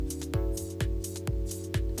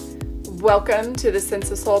Welcome to the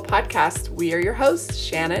Sense of Soul podcast. We are your hosts,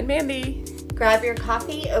 Shanna and Mandy. Grab your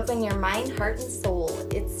coffee, open your mind, heart, and soul.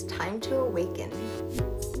 It's time to awaken.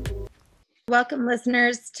 Welcome,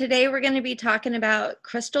 listeners. Today we're going to be talking about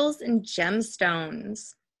crystals and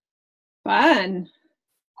gemstones. Fun.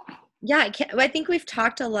 Yeah, I think we've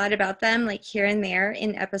talked a lot about them, like here and there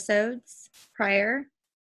in episodes prior.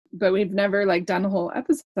 But we've never done a whole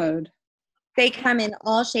episode. They come in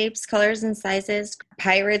all shapes, colors, and sizes.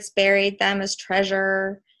 Pirates buried them as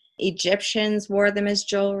treasure. Egyptians wore them as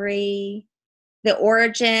jewelry. The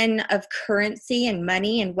origin of currency and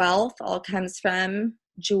money and wealth all comes from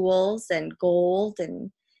jewels and gold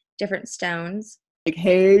and different stones.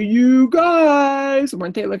 Hey, you guys,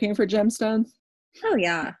 weren't they looking for gemstones? Oh,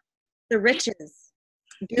 yeah. The riches.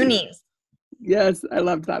 Goonies. Yes, I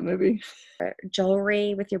loved that movie.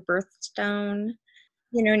 Jewelry with your birthstone.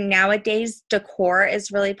 You know, nowadays decor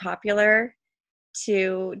is really popular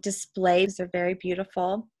to display. They're very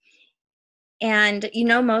beautiful. And,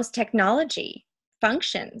 most technology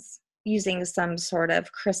functions using some sort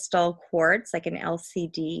of crystal quartz, like an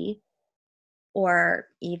LCD, or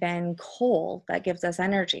even coal that gives us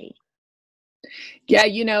energy. Yeah,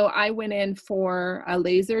 I went in for a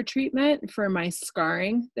laser treatment for my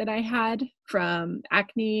scarring that I had from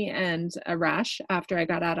acne and a rash after I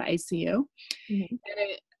got out of ICU. Mm-hmm.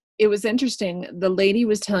 And it was interesting. The lady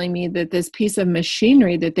was telling me that this piece of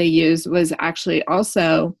machinery that they use was actually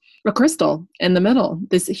also a crystal in the middle.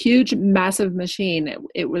 This huge, massive machine.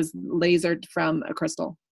 It was lasered from a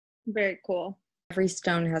crystal. Very cool. Every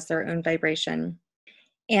stone has their own vibration.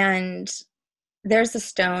 And there's a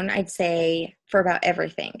stone, I'd say, for about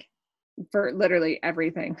everything. For literally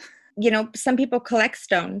everything. Some people collect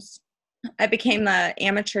stones. I became an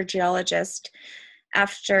amateur geologist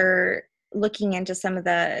after looking into some of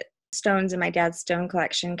the stones in my dad's stone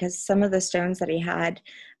collection, because some of the stones that he had,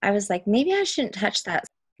 I was like, maybe I shouldn't touch that.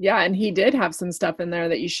 Yeah, and he did have some stuff in there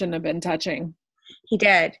that you shouldn't have been touching. He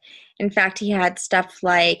did. In fact, he had stuff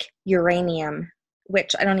like uranium,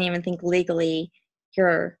 which I don't even think legally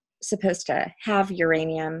you're supposed to have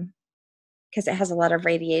uranium because it has a lot of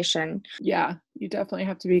radiation. Yeah, you definitely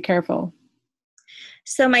have to be careful.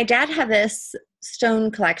 So my dad had this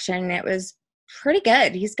stone collection, and it was pretty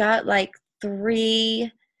good. He's got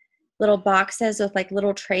 3 little boxes with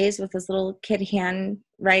little trays with his little kid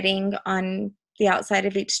handwriting on the outside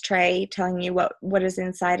of each tray, telling you what is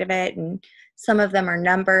inside of it. And some of them are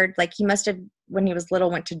numbered. He must have, when he was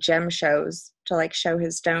little, went to gem shows to show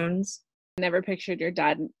his stones. I never pictured your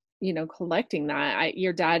dad collecting that.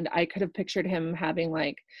 Your dad, I could have pictured him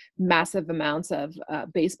having massive amounts of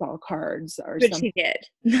baseball cards or something. Which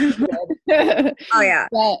he did. Oh yeah.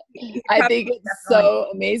 But I think it's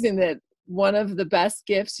so amazing that one of the best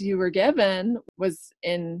gifts you were given was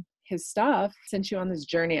in his stuff, sent you on this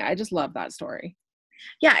journey. I just love that story.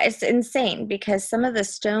 Yeah, it's insane because some of the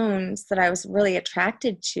stones that I was really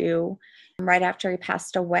attracted to right after he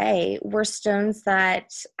passed away were stones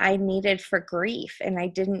that I needed for grief, and I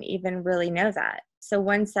didn't even really know that. So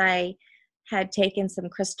once I had taken some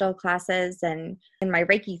crystal classes, and in my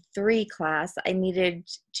Reiki 3 class, I needed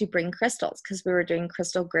to bring crystals because we were doing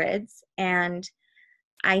crystal grids, and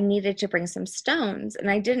I needed to bring some stones, and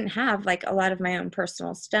I didn't have a lot of my own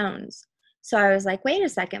personal stones. So I was like, wait a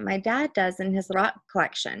second, my dad does in his rock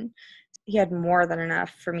collection. He had more than enough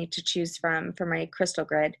for me to choose from for my crystal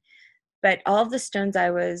grid. But all of the stones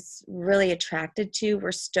I was really attracted to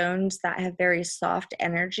were stones that have very soft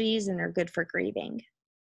energies and are good for grieving.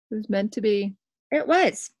 It was meant to be. It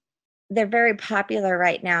was. They're very popular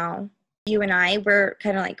right now. You and I, we're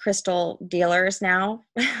kind of like crystal dealers now.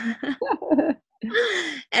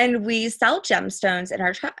 And we sell gemstones in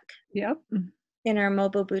our truck. Yep. In our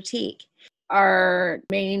mobile boutique. Our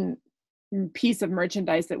main piece of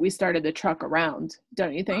merchandise that we started the truck around,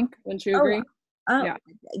 don't you think? Wouldn't you agree?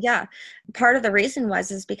 Yeah. Part of the reason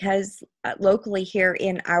is because locally here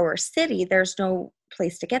in our city, there's no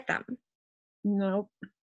place to get them. Nope.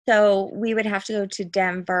 So we would have to go to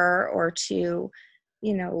Denver or to,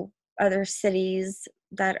 other cities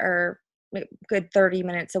that are a good 30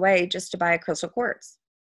 minutes away just to buy a crystal quartz.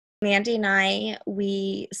 Mandy and I,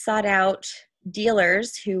 we sought out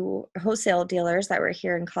wholesale dealers that were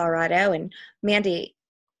here in Colorado. And Mandy,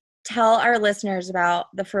 tell our listeners about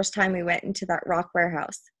the first time we went into that rock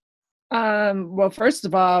warehouse. Well, first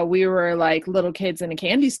of all, we were like little kids in a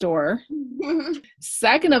candy store.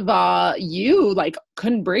 Second of all, you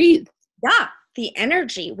couldn't breathe. Yeah. The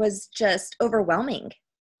energy was just overwhelming.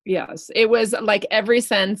 Yes. It was every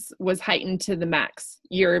sense was heightened to the max.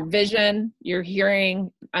 Your vision, your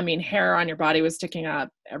hearing, hair on your body was sticking up.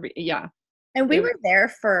 Yeah. And we It were was there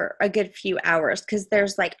for a good few hours because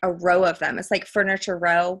there's like a row of them. It's like furniture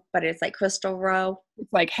row, but it's like crystal row.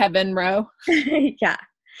 it's like heaven row. Yeah.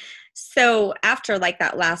 So after like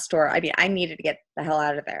that last store, I mean, I needed to get the hell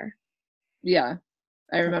out of there. Yeah,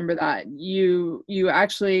 I remember that. You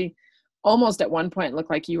actually almost at one point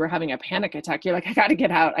looked like you were having a panic attack. You're like, I gotta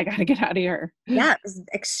get out. I gotta get out of here. Yeah, it was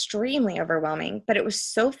extremely overwhelming, but it was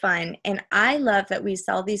so fun. And I love that we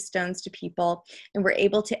sell these stones to people and we're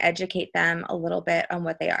able to educate them a little bit on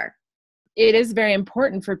what they are. It is very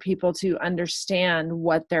important for people to understand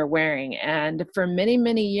what they're wearing. And for many,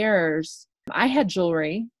 many years, I had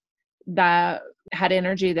jewelry that had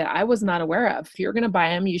energy that I was not aware of. If you're going to buy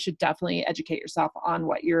them, you should definitely educate yourself on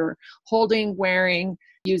what you're holding, wearing,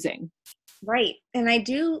 using. Right. And I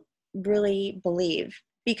do really believe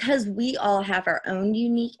because we all have our own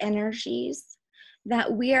unique energies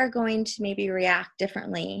that we are going to maybe react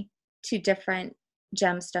differently to different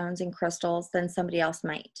gemstones and crystals than somebody else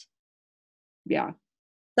might. Yeah.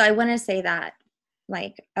 So I want to say that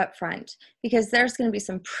like up front because there's going to be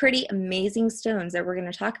some pretty amazing stones that we're going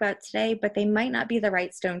to talk about today, but they might not be the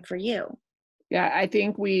right stone for you. Yeah, I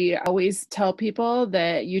think we always tell people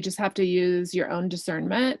that you just have to use your own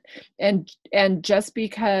discernment, and just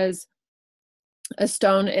because a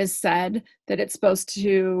stone is said that it's supposed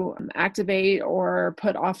to activate or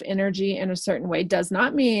put off energy in a certain way does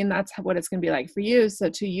not mean that's what it's going to be like for you. So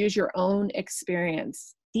to use your own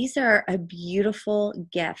experience. These are a beautiful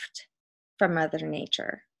gift from Mother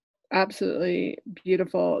Nature. Absolutely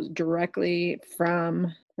beautiful, directly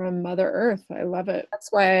from Mother Earth. I love it. That's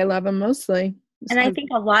why I love them mostly. And I think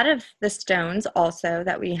a lot of the stones also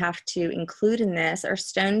that we have to include in this are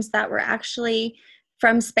stones that were actually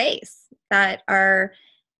from space that are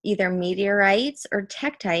either meteorites or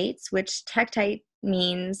tektites, which tektite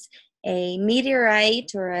means a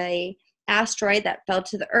meteorite or a asteroid that fell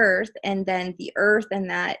to the earth, and then the earth and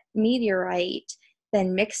that meteorite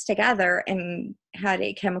then mixed together and had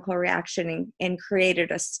a chemical reaction and created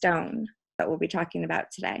a stone that we'll be talking about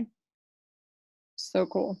today. So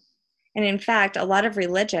cool. And in fact, a lot of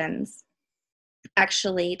religions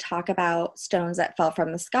actually talk about stones that fell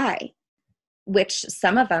from the sky, which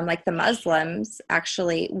some of them, like the Muslims,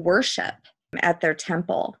 actually worship at their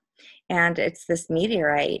temple. And it's this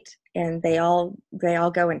meteorite, and they all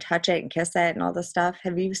go and touch it and kiss it and all this stuff.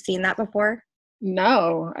 Have you seen that before?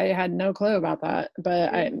 No, I had no clue about that,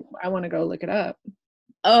 but I want to go look it up.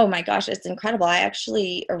 Oh my gosh, it's incredible. I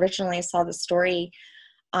actually originally saw the story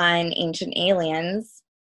on Ancient Aliens.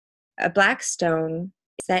 A black stone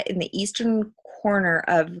set in the eastern corner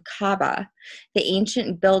of Kaaba, the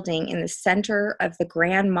ancient building in the center of the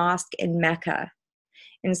Grand Mosque in Mecca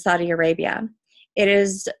in Saudi Arabia. It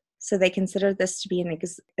is, so they consider this to be an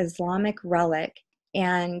Islamic relic,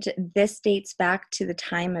 and this dates back to the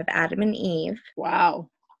time of Adam and Eve. Wow.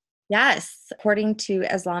 Yes, according to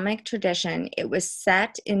Islamic tradition, it was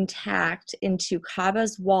set intact into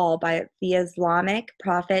Kaaba's wall by the Islamic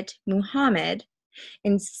prophet Muhammad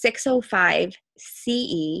in 605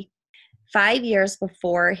 CE, 5 years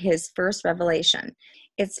before his first revelation.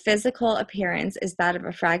 Its physical appearance is that of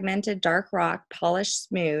a fragmented dark rock, polished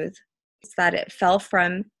smooth. It's that it fell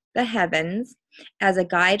from the heavens as a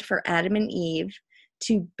guide for Adam and Eve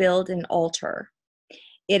to build an altar.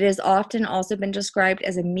 It has often also been described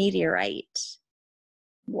as a meteorite.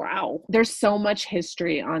 Wow. There's so much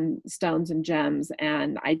history on stones and gems,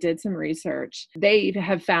 and I did some research. They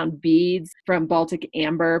have found beads from Baltic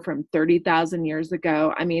amber from 30,000 years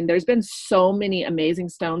ago. I mean, there's been so many amazing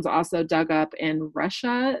stones also dug up in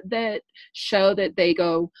Russia that show that they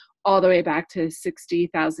go all the way back to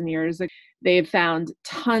 60,000 years ago. They've found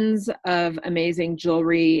tons of amazing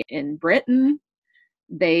jewelry in Britain.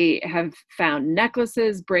 They have found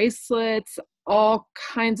necklaces, bracelets, all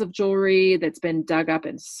kinds of jewelry that's been dug up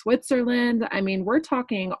in Switzerland. I mean, we're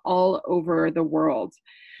talking all over the world.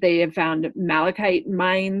 They have found malachite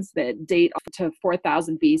mines that date to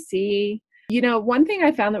 4000 BC. You know, one thing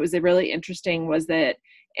I found that was really interesting was that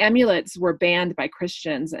amulets were banned by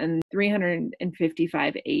Christians in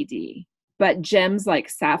 355 AD. But gems like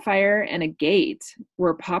sapphire and agate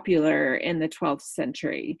were popular in the 12th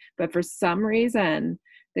century. But for some reason,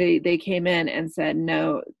 they came in and said,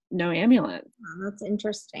 no amulet. Oh, that's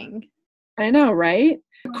interesting. I know, right?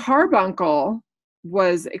 Carbuncle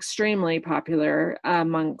was extremely popular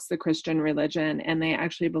amongst the Christian religion, and they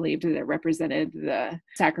actually believed that it represented the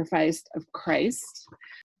sacrifice of Christ.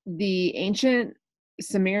 The ancient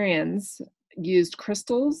Sumerians used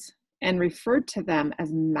crystals and referred to them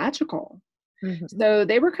as magical. Mm-hmm. So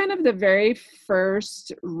they were kind of the very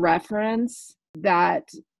first reference that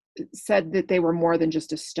said that they were more than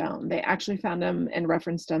just a stone. They actually found them and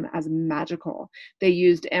referenced them as magical. They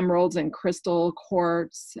used emeralds and crystal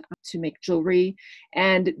quartz to make jewelry,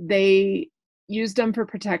 and they used them for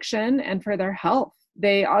protection and for their health.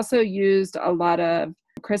 They also used a lot of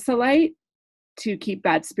chrysolite to keep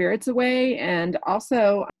bad spirits away, and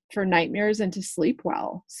also for nightmares and to sleep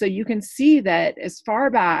well. So you can see that as far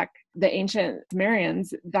back, the ancient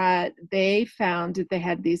Sumerians, that they found that they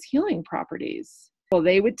had these healing properties. Well,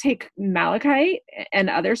 they would take malachite and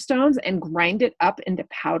other stones and grind it up into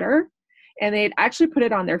powder, and they'd actually put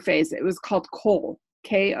it on their face. It was called kohl,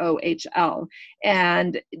 Kohl.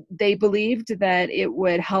 And they believed that it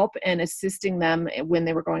would help in assisting them when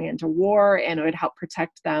they were going into war, and it would help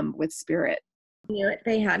protect them with spirit.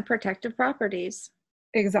 They had protective properties.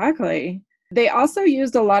 Exactly. They also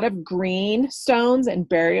used a lot of green stones and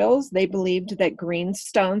burials. They believed that green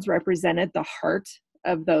stones represented the heart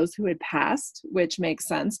of those who had passed, which makes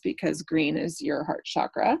sense because green is your heart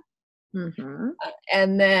chakra. Mm-hmm.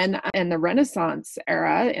 And then in the Renaissance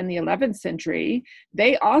era, in the 11th century,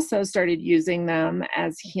 they also started using them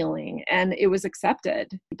as healing, and it was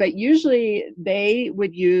accepted. But usually they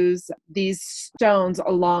would use these stones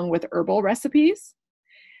along with herbal recipes.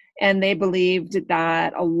 And they believed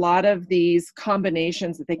that a lot of these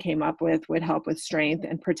combinations that they came up with would help with strength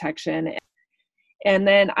and protection. And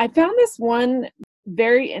then I found this one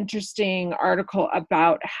very interesting article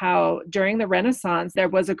about how during the Renaissance, there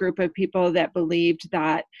was a group of people that believed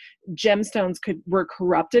that gemstones were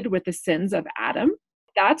corrupted with the sins of Adam.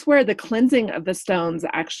 That's where the cleansing of the stones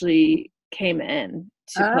actually came in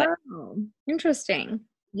to play. Oh, interesting.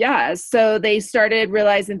 Yeah, so they started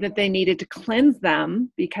realizing that they needed to cleanse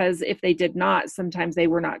them, because if they did not, sometimes they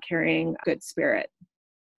were not carrying good spirit.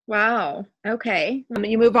 Wow. Okay.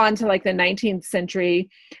 You move on to like the 19th century,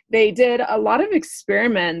 they did a lot of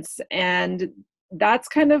experiments, and that's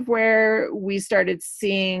kind of where we started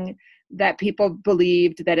seeing that people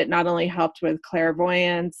believed that it not only helped with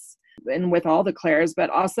clairvoyance and with all the clairs, but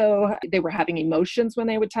also they were having emotions when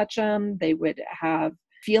they would touch them. They would have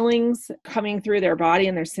feelings coming through their body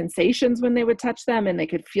and their sensations when they would touch them, and they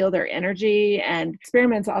could feel their energy. And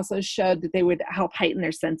experiments also showed that they would help heighten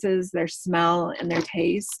their senses, their smell and their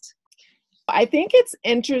taste. I think it's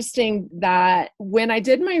interesting that when I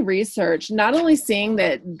did my research, not only seeing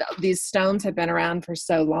that these stones had been around for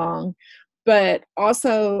so long, but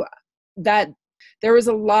also that there was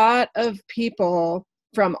a lot of people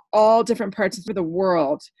from all different parts of the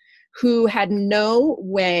world who had no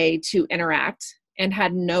way to interact and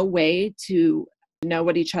had no way to know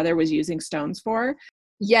what each other was using stones for.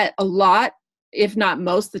 Yet a lot, if not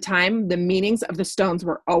most of the time, the meanings of the stones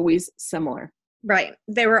were always similar. Right.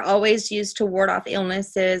 They were always used to ward off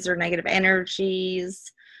illnesses or negative energies.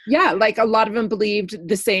 Yeah, like a lot of them believed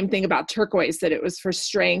the same thing about turquoise, that it was for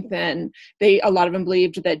strength, and a lot of them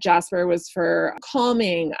believed that jasper was for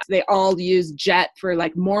calming. They all used jet for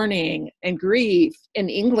like mourning and grief. In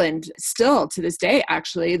England, still to this day,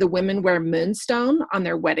 actually, the women wear moonstone on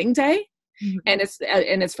their wedding day. Mm-hmm.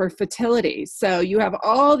 And it's for fertility. So you have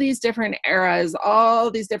all these different eras, all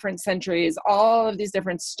these different centuries, all of these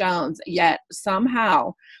different stones, yet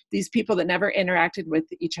somehow these people that never interacted with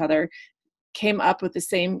each other came up with the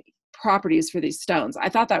same properties for these stones. I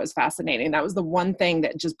thought that was fascinating. That was the one thing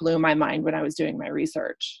that just blew my mind when I was doing my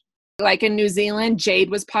research. Like in New Zealand, jade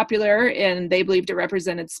was popular, and they believed it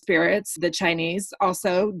represented spirits. The Chinese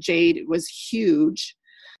also, jade was huge.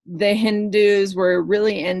 The Hindus were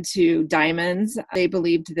really into diamonds. They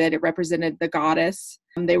believed that it represented the goddess.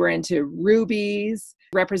 They were into rubies,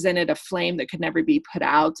 represented a flame that could never be put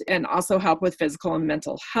out, and also help with physical and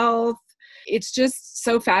mental health. It's just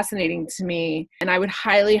so fascinating to me. And I would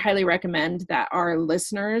highly, highly recommend that our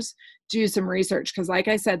listeners do some research, because like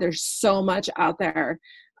I said, there's so much out there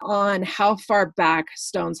on how far back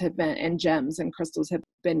stones have been and gems and crystals have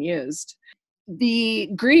been used. The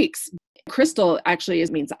Greeks, crystal actually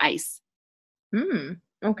means ice. Okay,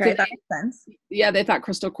 so that makes sense. Yeah, they thought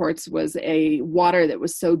crystal quartz was a water that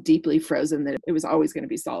was so deeply frozen that it was always going to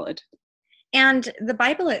be solid. And the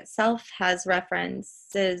Bible itself has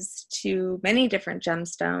references to many different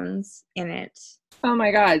gemstones in it. Oh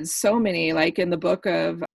my God, so many. Like in the book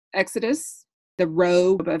of Exodus, the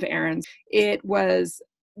robe of Aaron, it was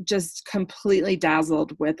just completely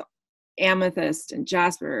dazzled with amethyst and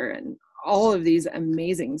jasper and all of these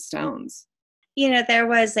amazing stones. You know, there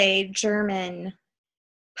was a German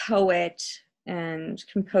poet and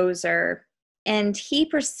composer, and he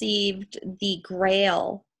perceived the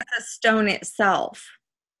Grail as a stone itself.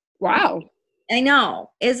 Wow. I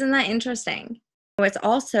know. Isn't that interesting? What's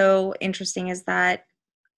also interesting is that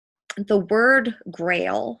the word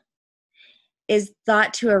Grail is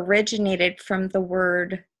thought to originated from the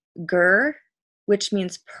word gur, which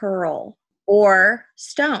means pearl or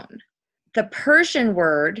stone. The Persian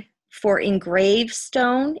word for engraved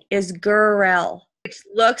stone is gurel, which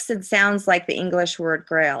looks and sounds like the English word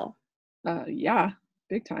grail. Yeah,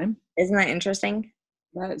 big time. Isn't that interesting?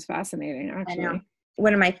 That is fascinating, actually. I know.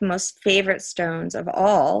 One of my most favorite stones of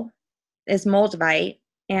all is moldavite,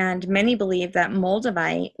 and many believe that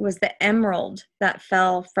moldavite was the emerald that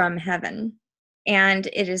fell from heaven. And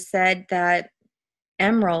it is said that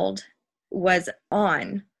emerald was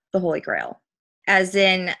on the Holy Grail, as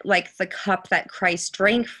in like the cup that Christ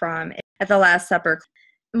drank from at the Last Supper.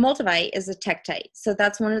 Moldavite is a tektite. So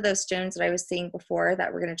that's one of those stones that I was seeing before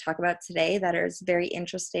that we're going to talk about today that is very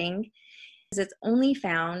interesting. It's only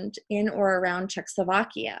found in or around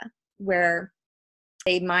Czechoslovakia, where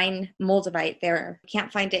they mine moldavite there.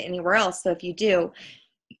 Can't find it anywhere else. So if you do,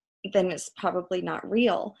 then it's probably not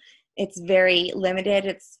real. It's very limited.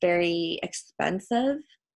 It's very expensive.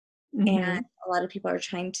 Mm-hmm. And a lot of people are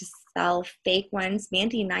trying to sell fake ones.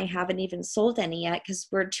 Mandy and I haven't even sold any yet because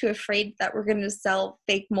we're too afraid that we're going to sell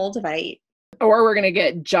fake moldavite. Or we're going to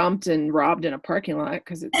get jumped and robbed in a parking lot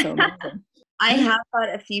because it's so amazing. I have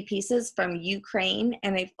bought a few pieces from Ukraine,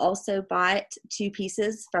 and I've also bought 2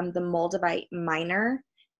 pieces from the moldavite miner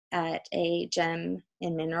at a gem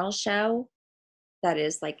and mineral show that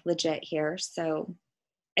is like legit here. So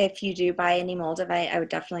if you do buy any moldavite, I would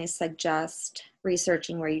definitely suggest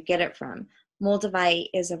researching where you get it from. Moldavite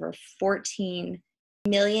is over 14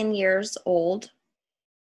 million years old,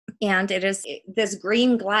 and it is this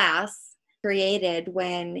green glass created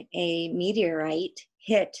when a meteorite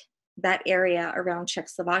hit that area around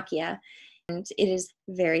Czechoslovakia, and it is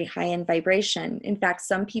very high in vibration. In fact,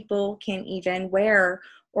 some people can even wear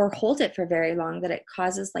or hold it for very long, that it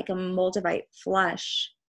causes like a moldavite flush.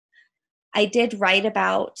 I did write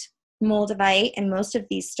about moldavite and most of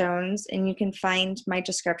these stones, and you can find my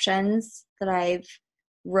descriptions that I've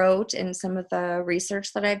wrote and some of the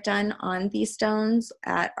research that I've done on these stones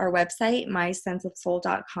at our website,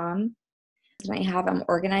 mysenseofsoul.com. And I have them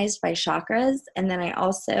organized by chakras. And then I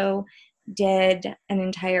also did an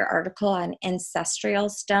entire article on ancestral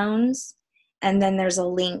stones. And then there's a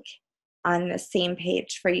link on the same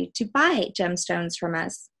page for you to buy gemstones from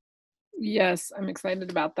us. Yes, I'm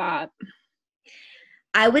excited about that.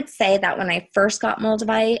 I would say that when I first got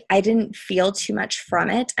moldavite, I didn't feel too much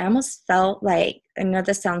from it. I almost felt like, I know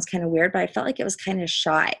this sounds kind of weird, but I felt like it was kind of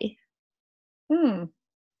shy. I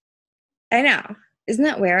know. Isn't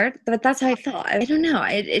that weird? But that's how I felt. I don't know.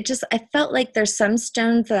 I felt like there's some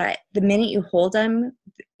stones that the minute you hold them,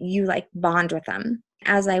 you like bond with them.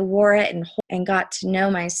 As I wore it and got to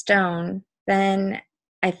know my stone, then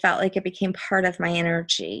I felt like it became part of my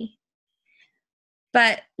energy.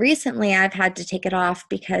 But recently I've had to take it off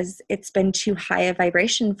because it's been too high a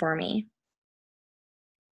vibration for me.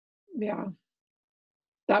 Yeah.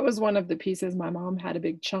 That was one of the pieces my mom had a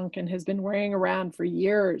big chunk and has been wearing around for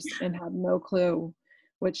years and had no clue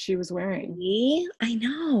what she was wearing. I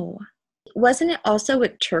know. Wasn't it also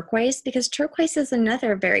with turquoise? Because turquoise is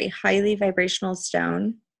another very highly vibrational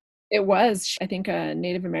stone. It was. I think a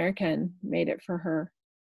Native American made it for her.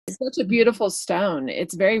 It's such a beautiful stone.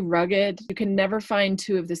 It's very rugged. You can never find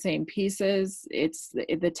 2 of the same pieces.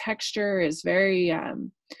 The texture is very,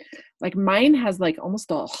 like mine has like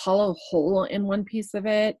almost a hollow hole in one piece of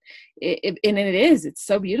it. It's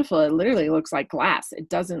so beautiful. It literally looks like glass.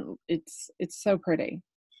 It's so pretty.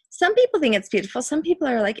 Some people think it's beautiful. Some people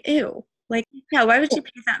are like, ew. Like, yeah, why would you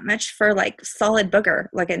pay that much for like solid booger?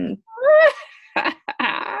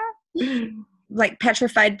 Like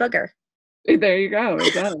petrified booger. There you go.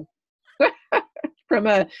 It does. from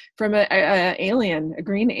a alien, a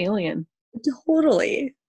green alien.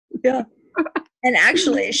 Totally. Yeah. And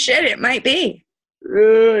actually, shit, it might be.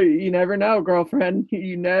 You never know, girlfriend.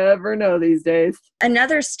 You never know these days.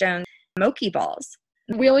 Another stone, Moki balls.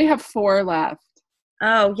 We only have 4 left.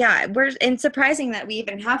 Oh, yeah. It's surprising that we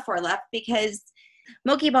even have 4 left because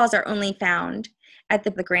Moki balls are only found at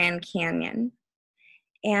the Grand Canyon.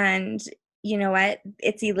 And you know what?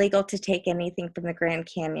 It's illegal to take anything from the Grand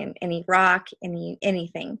Canyon, any rock,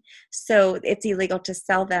 anything. So it's illegal to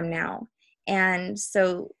sell them now. And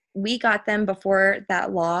so we got them before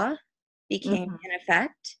that law became in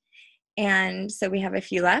effect. And so we have a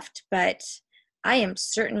few left, but I am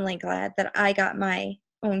certainly glad that I got my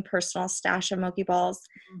own personal stash of Moki balls.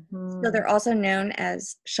 So they're also known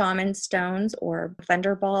as shaman stones or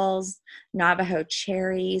thunder balls, Navajo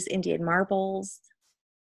cherries, Indian marbles.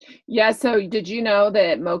 Yeah, so did you know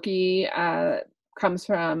that Moki comes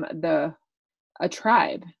from a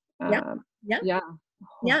tribe? Yeah.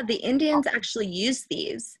 The Indians actually use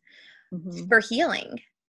these for healing.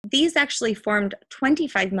 These actually formed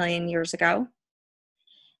 25 million years ago.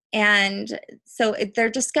 And so they're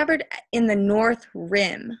discovered in the north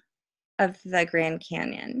rim of the Grand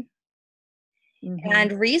Canyon.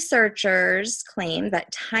 And researchers claim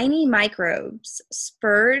that tiny microbes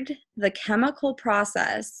spurred the chemical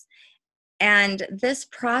process, and this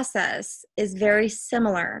process is very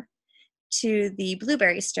similar to the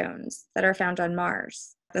blueberry stones that are found on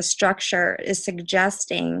Mars. The structure is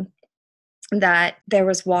suggesting that there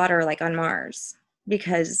was water like on Mars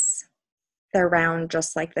because they're round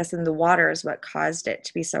just like this, and the water is what caused it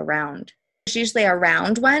to be so round. There's usually a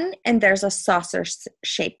round one and there's a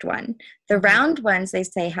saucer-shaped one. The round ones, they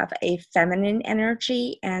say, have a feminine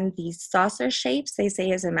energy, and the saucer shapes, they say,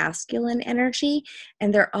 is a masculine energy,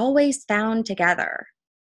 and they're always found together.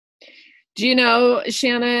 Do you know,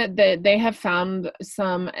 Shanna, that they have found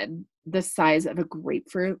some the size of a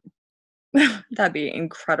grapefruit? That'd be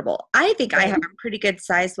incredible. I think I have a pretty good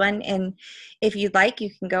sized one, and if you'd like, you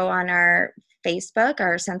can go on our Facebook,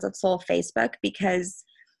 our Sense of Soul Facebook, because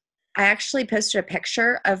I actually posted a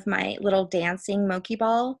picture of my little dancing Moki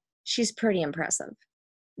ball. She's pretty impressive.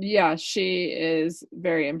 Yeah, she is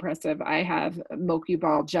very impressive. I have Moki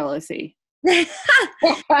ball jealousy.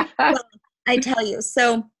 Well, I tell you,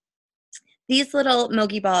 so these little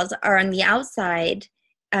Moki balls are on the outside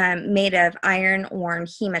made of iron ore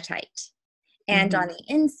hematite. And on the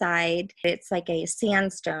inside, it's like a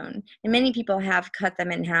sandstone. And many people have cut them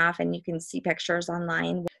in half, and you can see pictures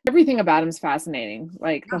online. Everything about them is fascinating.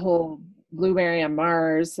 Like the whole blueberry on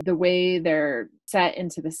Mars, the way they're set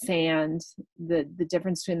into the sand, the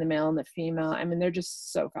difference between the male and the female. I mean, they're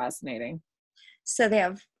just so fascinating. So they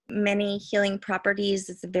have many healing properties.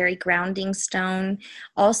 It's a very grounding stone.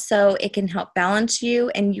 Also, it can help balance you,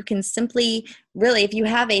 and you can simply, really, if you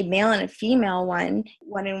have a male and a female one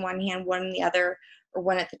in one hand, one in the other, or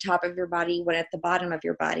one at the top of your body, one at the bottom of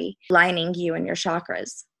your body, lining you and your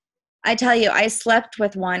chakras. I tell you, I slept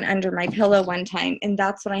with one under my pillow one time, and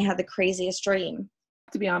that's when I had the craziest dream.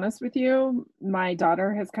 To be honest with you, my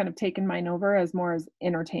daughter has kind of taken mine over as more as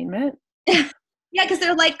entertainment. Yeah, because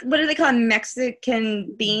they're like, what do they call them?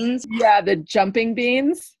 Mexican beans? Yeah, the jumping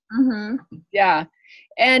beans. Yeah.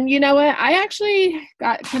 And you know what? I actually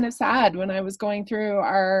got kind of sad when I was going through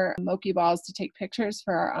our Moki balls to take pictures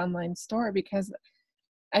for our online store, because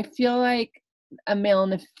I feel like a male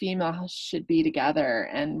and a female should be together.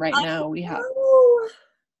 And right now we have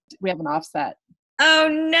an offset. Oh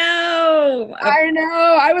no. I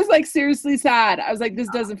know. I was like seriously sad. I was like, this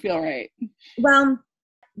doesn't feel right. Well,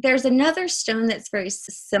 there's another stone that's very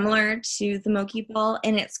similar to the Moki ball,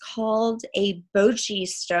 and it's called a Boji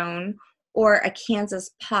stone or a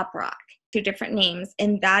Kansas pop rock, 2 different names.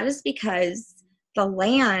 And that is because the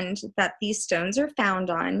land that these stones are found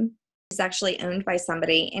on is actually owned by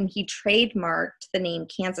somebody, and he trademarked the name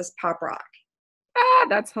Kansas pop rock. Ah,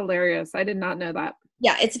 that's hilarious. I did not know that.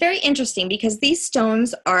 Yeah, it's very interesting because these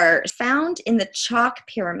stones are found in the chalk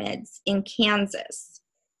pyramids in Kansas.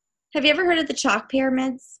 Have you ever heard of the chalk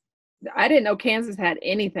pyramids? I didn't know Kansas had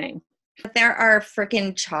anything. There are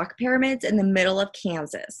freaking chalk pyramids in the middle of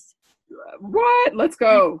Kansas. What? Let's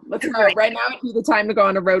go. Let's go. Right now would be the time to go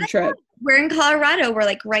on a road trip. We're in Colorado. We're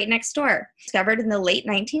like right next door. Discovered in the late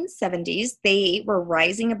 1970s. They were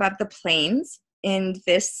rising above the plains in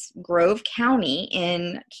this Grove County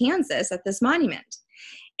in Kansas at this monument.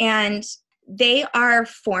 And they are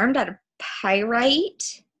formed out of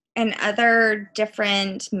pyrite and other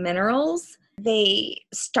different minerals. They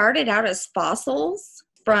started out as fossils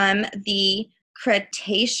from the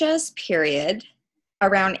Cretaceous period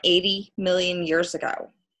around 80 million years ago.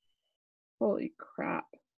 Holy crap.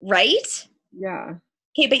 Right? Yeah.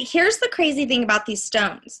 Okay, but here's the crazy thing about these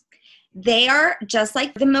stones. They are just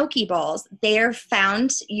like the Moki balls. They are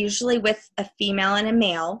found usually with a female and a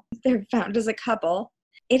male. They're found as a couple.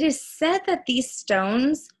 It is said that these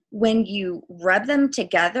stones, when you rub them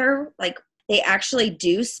together, like they actually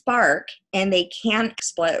do spark and they can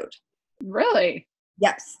explode. Really?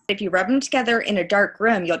 Yes. If you rub them together in a dark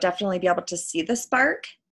room, you'll definitely be able to see the spark.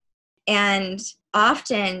 And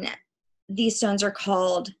often these stones are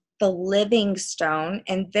called the living stone.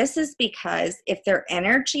 And this is because if their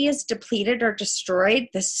energy is depleted or destroyed,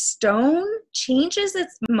 the stone changes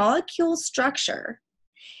its molecule structure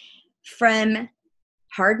from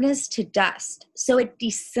hardness to dust. So it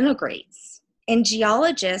disintegrates. And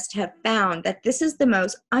geologists have found that this is the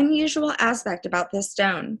most unusual aspect about this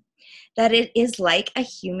stone, that it is like a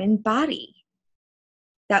human body.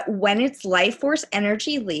 That when its life force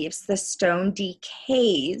energy leaves, the stone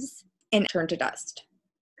decays and turns to dust.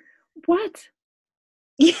 What?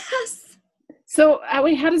 Yes. So,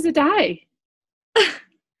 wait, how does it die?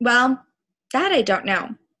 Well, that I don't know.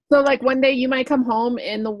 So like one day you might come home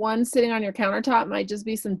and the one sitting on your countertop might just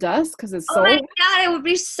be some dust because it's Oh my sold. God, it would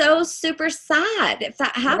be so super sad if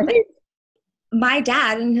that happened. Right? My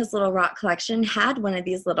dad in his little rock collection had one of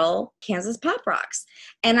these little Kansas pop rocks.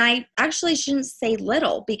 And I actually shouldn't say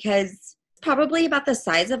little because it's probably about the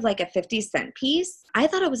size of like a 50-cent piece. I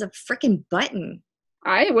thought it was a freaking button.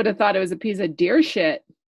 I would have thought it was a piece of deer shit.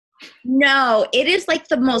 No, it is like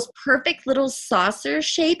the most perfect little saucer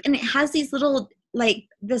shape, and it has these little like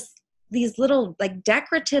these little like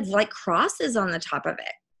decorative like crosses on the top of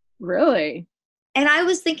it. Really? And I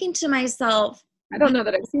was thinking to myself, I don't know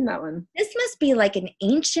that I've seen that one. this must be like an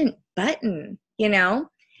ancient button, you know?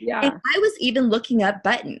 And Yeah. I was even looking up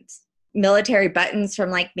buttons, military buttons from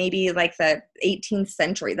like maybe like the 18th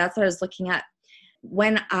century. That's what I was looking up.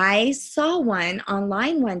 When I saw one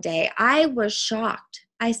online one day, I was shocked.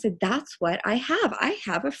 I said, that's what I have. I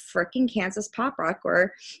have a freaking Kansas pop rock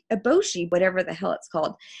or a boshi, whatever the hell it's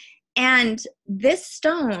called. And this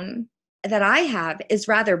stone that I have is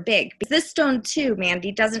rather big. This stone too,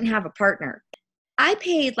 Mandy, doesn't have a partner. I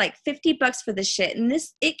paid like $50 for this shit, and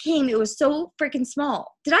it was so freaking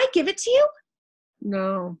small. Did I give it to you?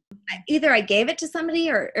 No. Either I gave it to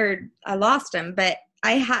somebody or I lost them, but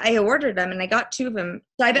I ordered them and I got 2 of them.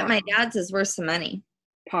 So I bet my dad's is worth some money.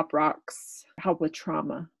 Pop rocks help with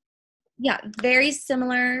trauma. Yeah, very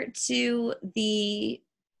similar to the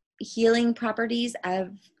healing properties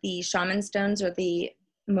of the shaman stones or the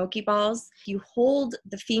moki balls. If you hold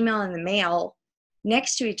the female and the male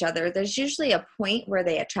next to each other, there's usually a point where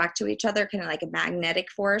they attract to each other, kind of like a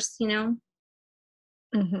magnetic force, you know?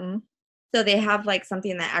 Mm-hmm. So they have like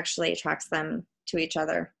something that actually attracts them to each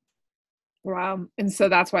other. Wow. And so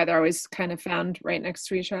that's why they're always kind of found right next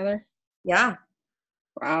to each other? Yeah.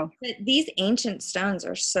 Wow. But these ancient stones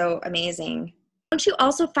are so amazing. Don't you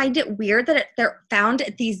also find it weird that they're found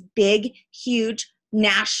at these big, huge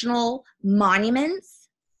national monuments?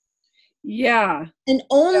 Yeah. And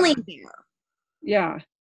only there. Yeah.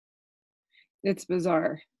 It's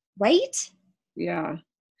bizarre. Right? Yeah.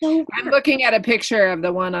 So I'm looking at a picture of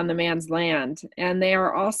the one on the man's land, and they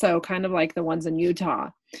are also kind of like the ones in Utah.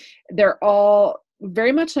 They're all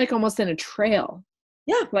very much like almost in a trail.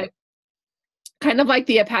 yeah. Like kind of like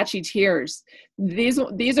the Apache Tears. These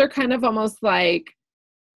are kind of almost like,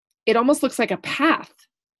 it almost looks like a path.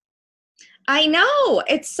 I know.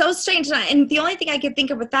 It's so strange. And the only thing I could think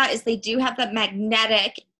of with that is they do have that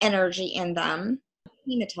magnetic energy in them,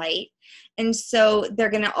 hematite. And so they're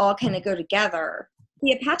going to all kind of go together.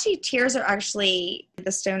 The Apache Tears are actually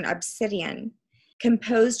the stone obsidian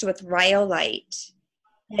composed with rhyolite.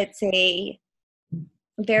 It's a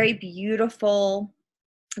very beautiful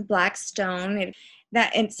black stone. It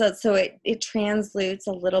translutes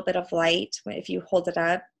a little bit of light if you hold it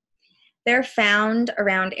up. They're found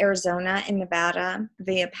around Arizona and Nevada.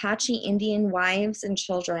 The Apache Indian wives and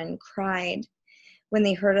children cried when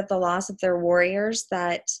they heard of the loss of their warriors,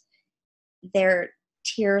 that their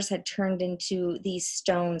tears had turned into these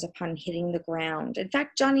stones upon hitting the ground. In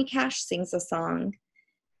fact, Johnny Cash sings a song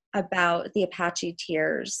about the Apache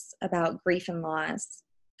tears, about grief and loss.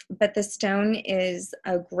 But the stone is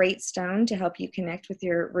a great stone to help you connect with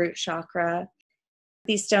your root chakra.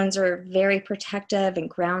 These stones are very protective and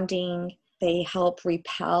grounding. They help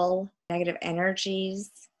repel negative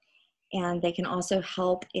energies, and they can also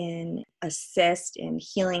help assist in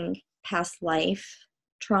healing past life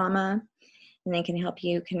trauma, and they can help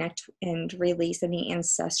you connect and release any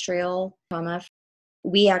ancestral trauma.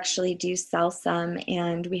 We actually do sell some,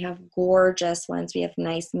 and we have gorgeous ones. We have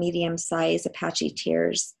nice medium-sized Apache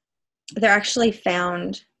tears. They're actually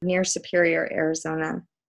found near Superior, Arizona.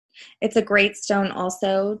 It's a great stone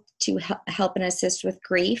also to help and assist with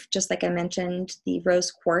grief. Just like I mentioned, the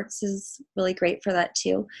rose quartz is really great for that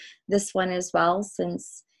too. This one as well,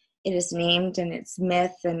 since it is named and its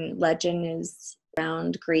myth and legend is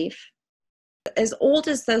around grief. As old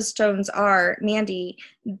as those stones are, Mandy,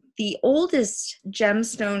 the oldest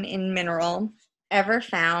gemstone in mineral ever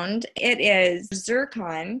found, it is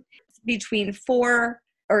zircon, between 4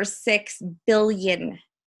 or 6 billion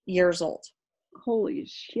years old. Holy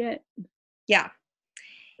shit. Yeah.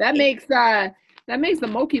 That makes the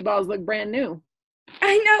Moki balls look brand new.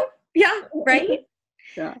 I know. Yeah, right?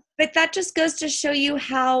 Yeah. But that just goes to show you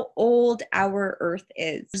how old our Earth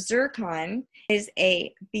is. Zircon is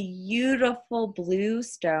a beautiful blue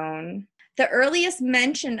stone. The earliest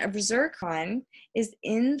mention of zircon is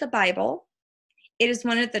in the Bible. It is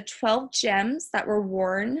one of the 12 gems that were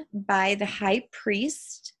worn by the high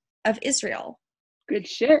priest of Israel. Good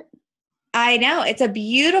shit. I know. It's a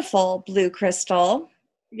beautiful blue crystal.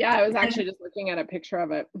 Yeah, I was actually just looking at a picture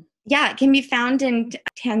of it. Yeah, it can be found in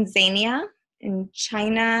Tanzania, and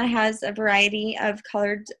China has a variety of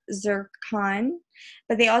colored zircon,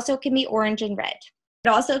 but they also can be orange and red. It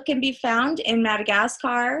also can be found in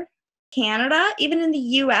Madagascar, Canada, even in the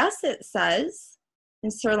US, it says,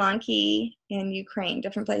 in Sri Lanka and Ukraine,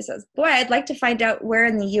 different places. Boy, I'd like to find out where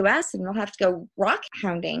in the US, and we'll have to go rock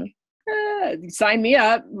hounding. Sign me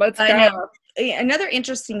up. Let's I go. know. Another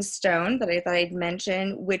interesting stone that I thought I'd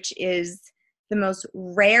mention, which is the most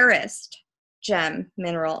rarest gem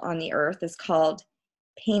mineral on the earth, is called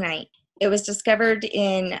painite. It was discovered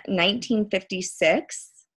in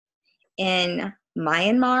 1956 in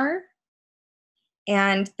Myanmar,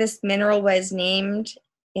 and this mineral was named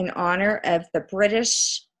in honor of the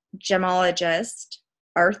British gemologist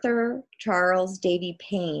Arthur Charles Davy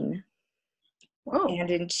Payne. Whoa. And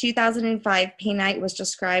in 2005, painite was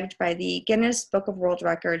described by the Guinness Book of World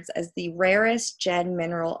Records as the rarest gem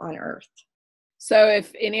mineral on Earth. So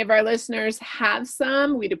if any of our listeners have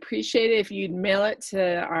some, we'd appreciate it if you'd mail it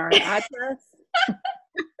to our address.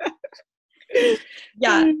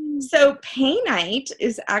 Yeah. So painite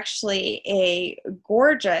is actually a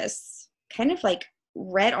gorgeous, kind of like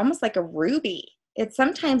red, almost like a ruby. It's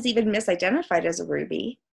sometimes even misidentified as a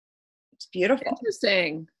ruby. It's beautiful.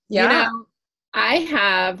 Interesting. Yeah.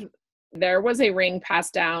 There was a ring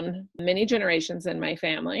passed down many generations in my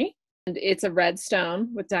family, and it's a red stone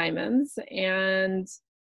with diamonds, and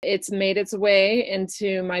it's made its way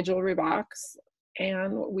into my jewelry box,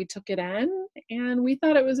 and we took it in, and we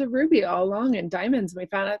thought it was a ruby all along and diamonds. We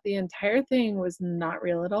found out the entire thing was not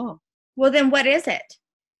real at all. Well, then what is it?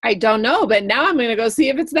 I don't know, but now I'm going to go see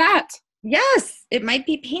if it's that. Yes, it might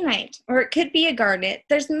be painite, or it could be a garnet.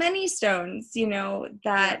 There's many stones,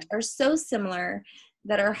 that are so similar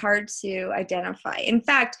that are hard to identify. In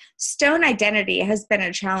fact, stone identity has been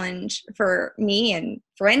a challenge for me and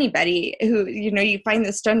for anybody who, you find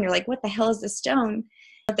the stone, you're like, what the hell is this stone?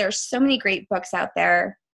 There's so many great books out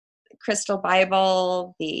there. Crystal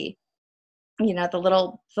Bible, the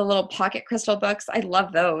little pocket crystal books. I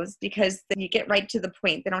love those because then you get right to the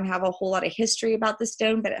point. They don't have a whole lot of history about the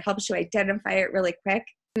stone, but it helps you identify it really quick.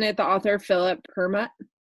 Isn't it the author Philip Permut?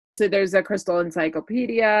 So there's a crystal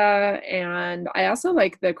encyclopedia, and I also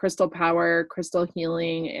like the Crystal Power, Crystal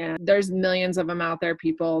Healing, and there's millions of them out there,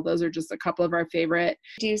 people. Those are just a couple of our favorite.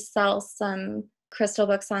 We do sell some crystal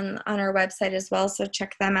books on our website as well, so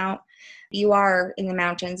check them out. You are in the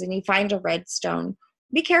mountains and you find a red stone.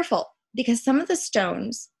 Be careful, because some of the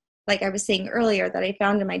stones, like I was saying earlier, that I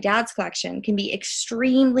found in my dad's collection can be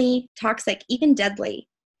extremely toxic, even deadly.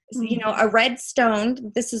 A red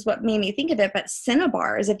stone, this is what made me think of it, but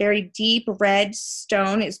cinnabar is a very deep red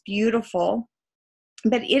stone. It's beautiful,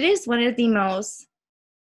 but it is one of the most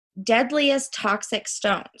deadliest toxic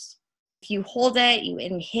stones. If you hold it, you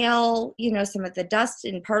inhale, some of the dust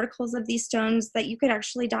and particles of these stones, that you could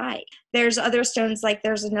actually die. There's other stones, like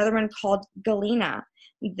there's another one called galena.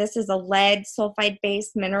 This is a lead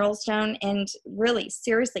sulfide-based mineral stone, and really,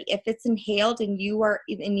 seriously, if it's inhaled and you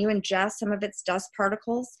ingest some of its dust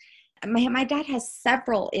particles, my dad has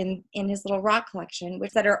several in his little rock collection,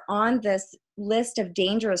 that are on this list of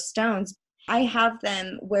dangerous stones. I have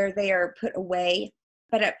them where they are put away,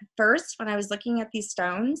 but at first, when I was looking at these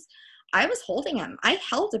stones, I was holding them. I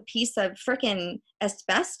held a piece of freaking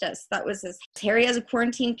asbestos that was as hairy as a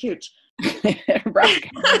quarantine cooch. Right.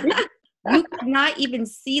 You could not even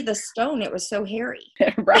see the stone. It was so hairy.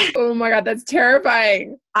 Right. Oh my God, that's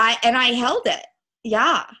terrifying. I held it.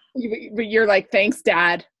 Yeah. But you're like, thanks,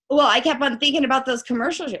 Dad. Well, I kept on thinking about those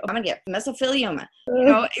commercials. I'm going to get mesothelioma.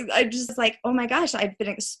 I just like, oh my gosh, I've been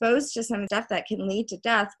exposed to some stuff that can lead to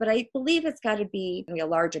death, but I believe it's got to be a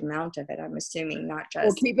large amount of it. I'm assuming, not just.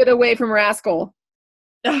 Well, keep it away from Rascal.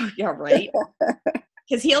 Oh, yeah, right.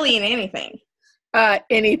 Because he'll eat anything.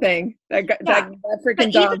 Anything. That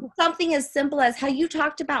freaking dog. Even something as simple as how you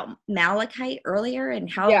talked about malachite earlier,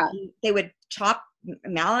 and how they would chop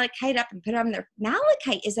malachite up and put it on their.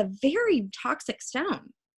 Malachite is a very toxic stone.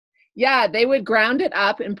 Yeah, they would ground it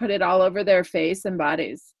up and put it all over their face and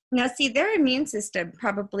bodies. Now, see, their immune system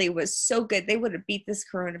probably was so good, they would have beat this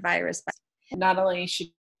coronavirus. Not only should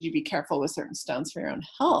you be careful with certain stones for your own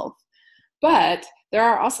health, but there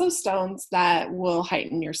are also stones that will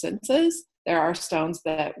heighten your senses. There are stones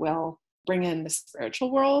that will bring in the spiritual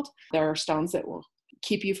world. There are stones that will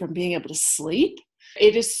keep you from being able to sleep.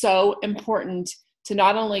 It is so important to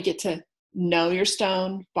not only get to know your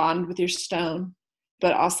stone, bond with your stone,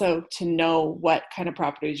 but also to know what kind of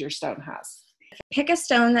properties your stone has. Pick a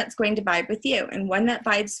stone that's going to vibe with you, and one that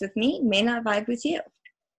vibes with me may not vibe with you.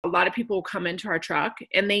 A lot of people will come into our truck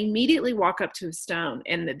and they immediately walk up to a stone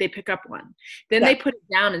and they pick up one. Then they put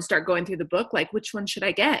it down and start going through the book, like, which one should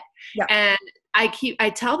I get? And I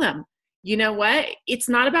tell them, you know what? It's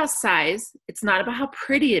not about size. It's not about how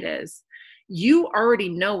pretty it is. You already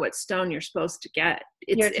know what stone you're supposed to get.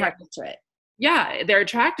 You're attracted to it. Yeah, they're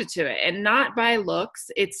attracted to it, and not by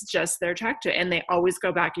looks. It's just they're attracted to it, and they always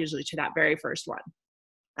go back usually to that very first one.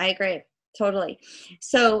 I agree. Totally.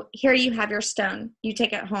 So here you have your stone. You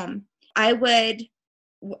take it home. I would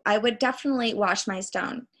definitely wash my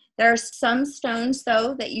stone. There are some stones,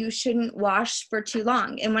 though, that you shouldn't wash for too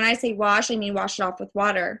long. And when I say wash, I mean wash it off with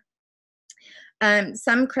water.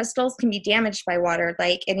 Some crystals can be damaged by water,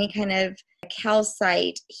 like any kind of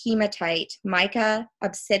calcite, hematite, mica,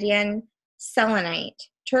 obsidian, selenite,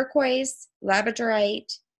 turquoise,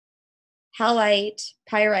 labradorite, halite,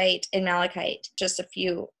 pyrite, and malachite. Just a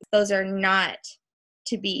few. Those are not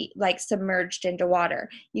to be like submerged into water.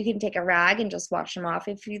 You can take a rag and just wash them off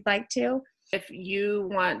if you'd like to. If you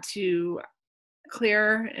want to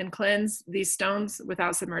clear and cleanse these stones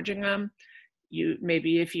without submerging them,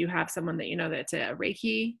 maybe if you have someone that you know that's a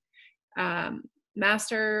Reiki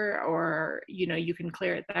master, or you can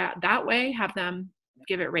clear it that way, have them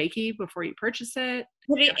give it Reiki before you purchase it.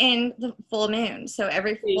 Put it in the full moon. So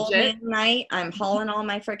every full moon night, I'm hauling all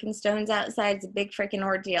my freaking stones outside. It's a big freaking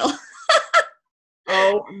ordeal.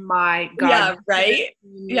 Oh my God. Yeah, right?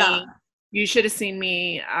 Yeah. You should have seen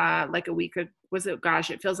me like a week ago.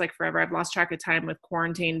 It feels like forever. I've lost track of time with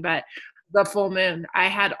quarantine, but the full moon, I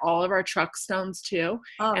had all of our truck stones too.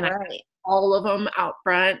 All and right. all of them out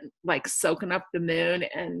front, like soaking up the moon,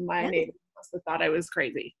 and my neighbors must have thought I was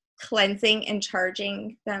crazy. Cleansing and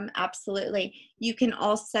charging them, absolutely. You can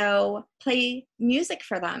also play music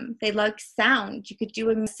for them. They like sound. You could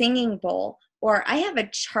do a singing bowl, or I have a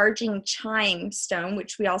charging chime stone,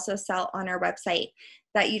 which we also sell on our website,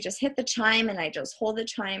 that you just hit the chime and I just hold the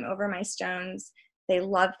chime over my stones. They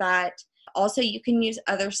love that. Also, you can use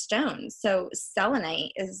other stones. So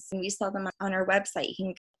selenite we sell them on our website.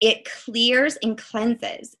 It clears and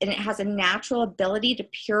cleanses, and it has a natural ability to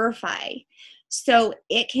purify. So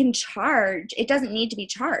it can charge. It doesn't need to be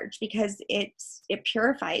charged because it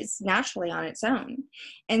purifies naturally on its own.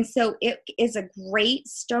 And so it is a great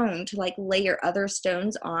stone to like lay your other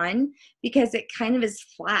stones on, because it kind of is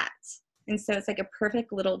flat. And so it's like a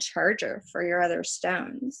perfect little charger for your other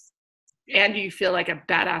stones. And you feel like a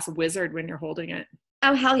badass wizard when you're holding it.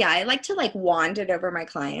 Oh, hell yeah. I like to like wand it over my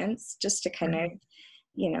clients just to kind of,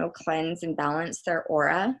 cleanse and balance their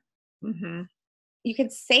aura. Mm-hmm. You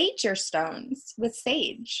could sage your stones with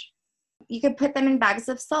sage. You could put them in bags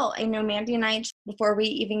of salt. I know Mandy and I, before we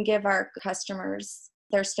even give our customers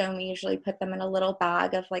their stone, we usually put them in a little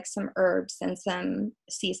bag of like some herbs and some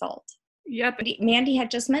sea salt. Yep. Mandy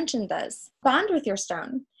had just mentioned this. Bond with your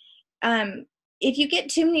stone. If you get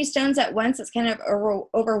too many stones at once, it's kind of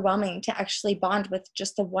overwhelming to actually bond with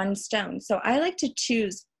just the one stone. So I like to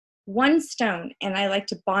choose one stone and I like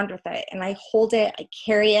to bond with it, and I hold it, I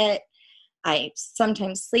carry it. I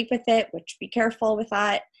sometimes sleep with it, which be careful with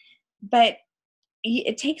that. But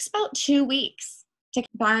it takes about 2 weeks to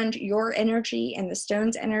bond your energy and the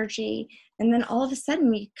stone's energy. And then all of a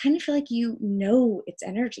sudden, you kind of feel like you know its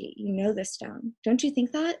energy. You know the stone. Don't you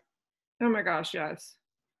think that? Oh my gosh, yes.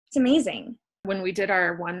 It's amazing. When we did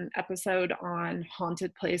our one episode on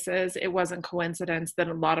haunted places, it wasn't coincidence that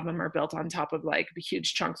a lot of them are built on top of like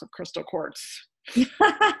huge chunks of crystal quartz.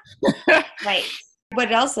 Right.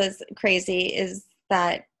 What else is crazy is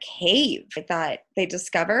that cave that they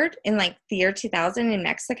discovered in like the year 2000 in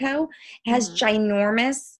Mexico has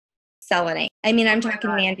ginormous selenite. I mean, I'm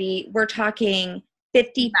talking, Mandy, we're talking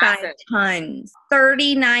 55 tons,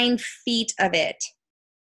 39 feet of it.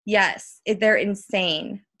 Yes, they're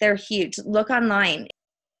insane. They're huge. Look online.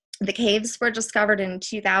 The caves were discovered in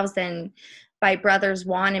 2000 by brothers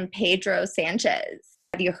Juan and Pedro Sanchez.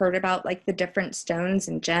 Have you heard about like the different stones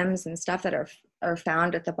and gems and stuff that are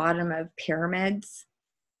found at the bottom of pyramids?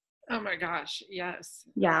 Oh my gosh, yes.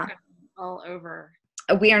 Yeah. All over.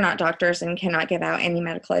 We are not doctors and cannot give out any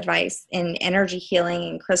medical advice. And energy healing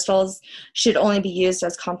and crystals should only be used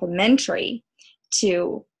as complementary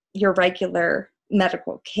to your regular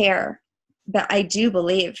medical care. But I do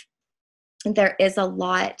believe there is a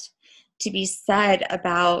lot to be said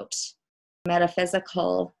about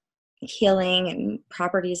metaphysical healing and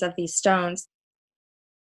properties of these stones.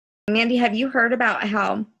 Mandy, have you heard about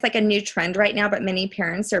how it's like a new trend right now, but many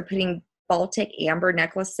parents are putting Baltic amber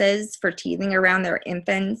necklaces for teething around their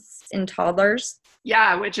infants and toddlers?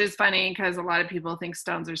 Yeah, which is funny because a lot of people think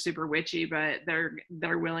stones are super witchy, but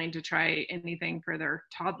they're willing to try anything for their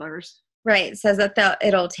toddlers. Right. It says that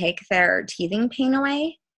it'll take their teething pain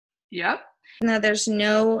away. Yep. Now, there's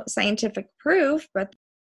no scientific proof, but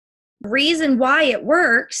the reason why it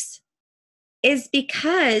works is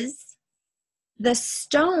because the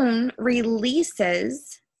stone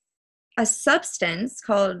releases a substance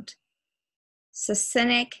called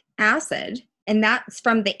succinic acid, and that's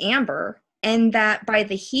from the amber, and that by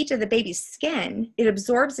the heat of the baby's skin, it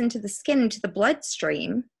absorbs into the skin, into the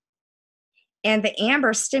bloodstream, and the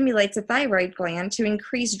amber stimulates the thyroid gland to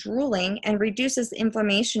increase drooling and reduces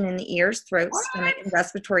inflammation in the ears, throat, stomach, and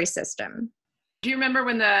respiratory system. Do you remember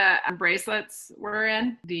when the bracelets were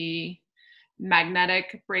in? The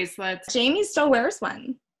magnetic bracelets? Jamie still wears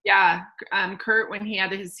one. Yeah. Kurt, when he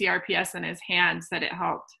had his CRPS in his hand, said it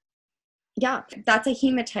helped. Yeah, that's a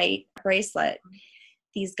hematite bracelet.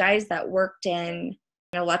 These guys that worked in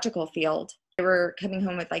an electrical field, they were coming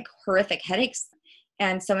home with like horrific headaches.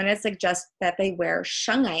 And someone had suggested that they wear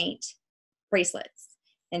shungite bracelets.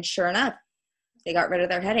 And sure enough, they got rid of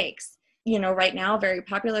their headaches. You know, right now, very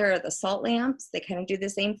popular are the salt lamps. They kind of do the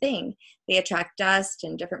same thing. They attract dust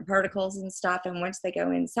and different particles and stuff. And once they go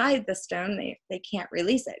inside the stone, they can't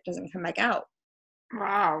release it. It doesn't come back out.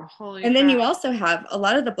 Wow. Holy And then crap. you also have a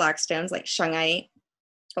lot of the black stones like shungite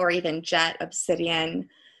or even jet, obsidian.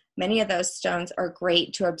 Many of those stones are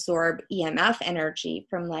great to absorb EMF energy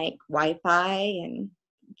from like Wi-Fi and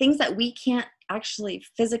things that we can't actually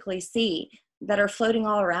physically see that are floating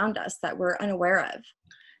all around us that we're unaware of.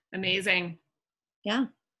 Amazing. Yeah.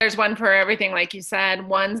 There's one for everything, like you said.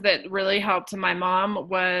 Ones that really helped my mom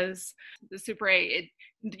was the Super 8.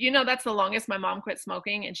 That's the longest my mom quit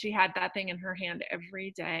smoking, and she had that thing in her hand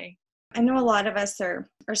every day. I know a lot of us are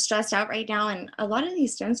stressed out right now, and a lot of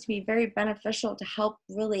these stones can be very beneficial to help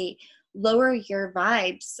really lower your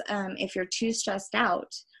vibes if you're too stressed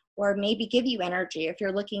out, or maybe give you energy if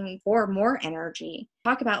you're looking for more energy.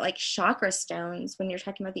 Talk about like chakra stones when you're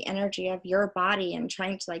talking about the energy of your body and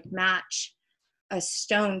trying to like match a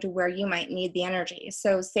stone to where you might need the energy.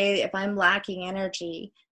 So say if I'm lacking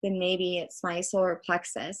energy, then maybe it's my solar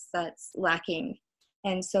plexus that's lacking.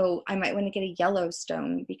 And so I might want to get a yellow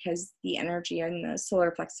stone because the energy in the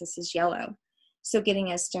solar plexus is yellow. So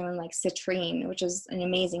getting a stone like citrine, which is an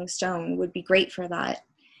amazing stone, would be great for that.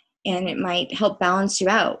 And it might help balance you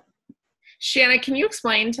out. Shanna, can you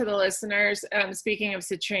explain to the listeners, speaking of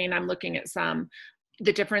citrine, I'm looking at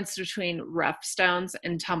the difference between rough stones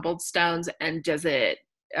and tumbled stones, and does it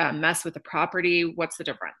mess with the property? What's the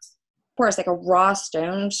difference? Of course, like a raw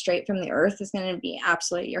stone straight from the earth is going to be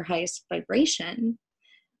absolutely your highest vibration.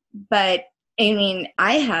 But I mean,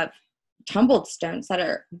 I have tumbled stones that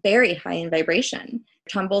are very high in vibration.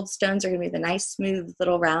 Tumbled stones are going to be the nice, smooth,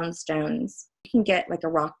 little round stones. You can get like a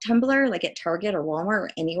rock tumbler, like at Target or Walmart or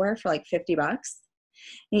anywhere for like $50.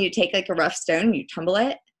 And you take like a rough stone, you tumble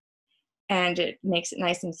it, and it makes it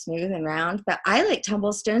nice and smooth and round. But I like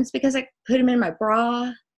tumble stones because I put them in my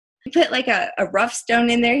bra. You put like a rough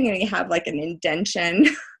stone in there, you're going to have like an indention.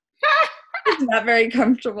 It's not very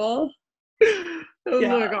comfortable. Oh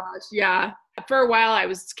my gosh. Yeah. For a while, I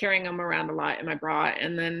was carrying them around a lot in my bra,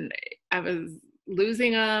 and then I was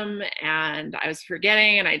losing them and I was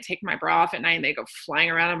forgetting, and I'd take my bra off at night and they go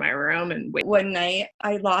flying around in my room. And one night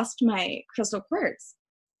I lost my crystal quartz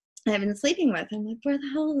I've been sleeping with. I'm like, where the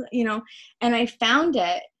hell, and I found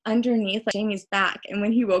it underneath like Jamie's back. And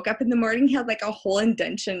when he woke up in the morning, he had like a whole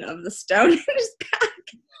indention of the stone in his back.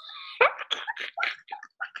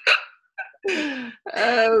 Oh,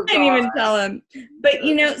 I didn't even tell him. But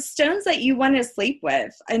stones that you want to sleep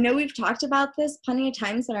with. I know we've talked about this plenty of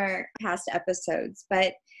times in our past episodes,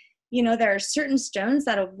 but there are certain stones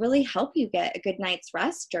that'll really help you get a good night's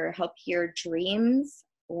rest or help your dreams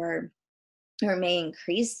or may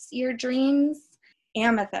increase your dreams.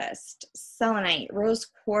 Amethyst, selenite, rose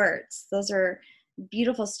quartz. Those are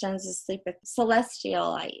beautiful stones to sleep with.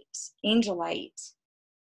 Celestialite, angelite,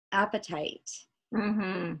 apatite.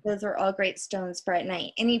 Mm-hmm. Those are all great stones for at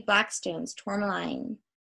night. Any black stones, tourmaline,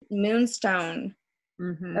 moonstone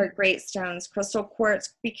are great stones. Crystal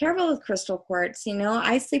quartz. Be careful with crystal quartz.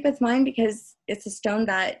 I sleep with mine because it's a stone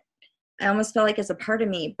that I almost feel like is a part of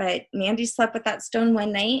me. But Mandy slept with that stone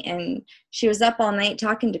one night, and she was up all night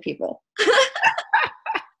talking to people.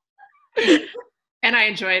 And I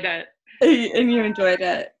enjoyed it. And you enjoyed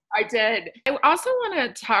it. I did. I also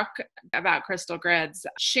want to talk about crystal grids.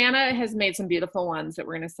 Shanna has made some beautiful ones that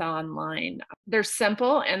we're going to sell online. They're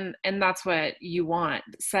simple, and that's what you want.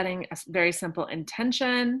 Setting a very simple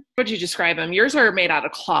intention. What would you describe them? Yours are made out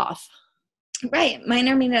of cloth. Right. Mine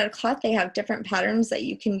are made out of cloth. They have different patterns that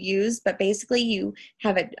you can use, but basically you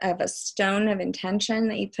have a stone of intention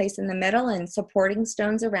that you place in the middle and supporting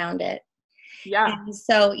stones around it. Yeah. And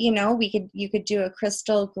so, you could do a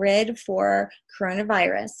crystal grid for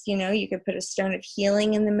coronavirus. You could put a stone of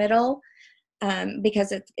healing in the middle.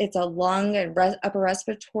 Because it's a lung and upper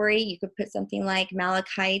respiratory. You could put something like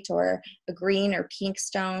malachite or a green or pink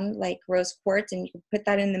stone like rose quartz, and you could put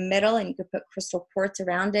that in the middle, and you could put crystal quartz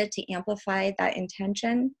around it to amplify that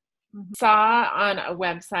intention. Saw on a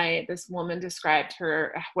website, this woman described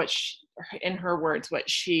in her words, what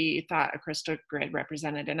she thought a crystal grid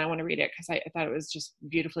represented. And I want to read it because I thought it was just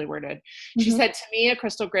beautifully worded. She said, to me, a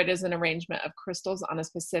crystal grid is an arrangement of crystals on a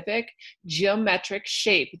specific geometric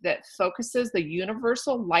shape that focuses the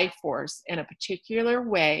universal life force in a particular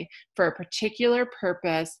way for a particular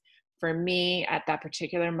purpose for me at that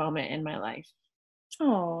particular moment in my life.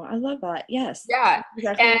 Oh, I love that. Yes. Yeah.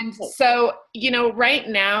 Exactly. And so, right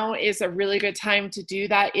now is a really good time to do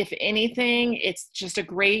that. If anything, it's just a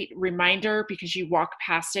great reminder because you walk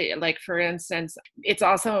past it. Like, for instance, it's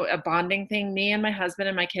also a bonding thing. Me and my husband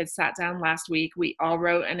and my kids sat down last week. We all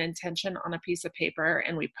wrote an intention on a piece of paper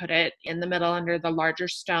and we put it in the middle under the larger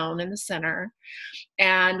stone in the center.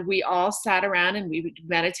 And we all sat around and we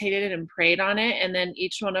meditated and prayed on it. And then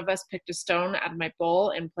each one of us picked a stone out of my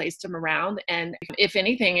bowl and placed them around. And if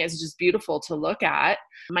anything, it's just beautiful to look at.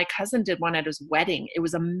 My cousin did one at his wedding. It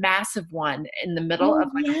was a massive one in the middle of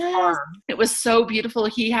a farm. It was so beautiful.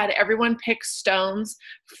 He had everyone pick stones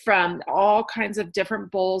from all kinds of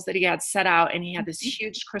different bowls that he had set out. And he had this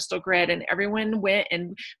huge crystal grid, and everyone went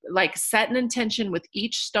and set an intention with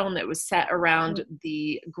each stone that was set around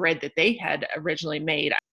the grid that they had originally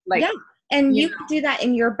made. And you can do that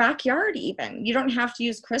in your backyard even. You don't have to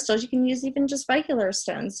use crystals. You can use even just regular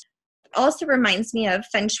stones. Also reminds me of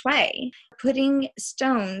feng shui, putting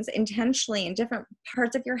stones intentionally in different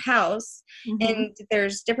parts of your house. And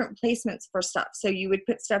there's different placements for stuff. So you would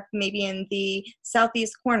put stuff maybe in the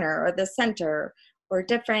southeast corner or the center, or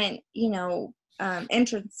different,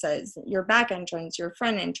 entrances, your back entrance, your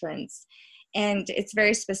front entrance. And it's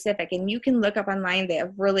very specific. And you can look up online. They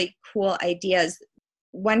have really cool ideas.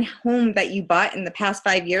 One home that you bought in the past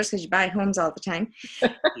 5 years, because you buy homes all the time,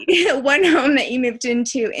 one home that you moved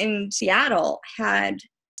into in Seattle had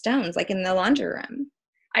stones, like in the laundry room.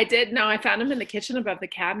 I did. No, I found them in the kitchen above the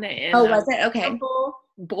cabinet. In was it? Okay.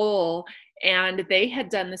 Bowl. And they had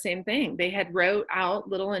done the same thing. They had wrote out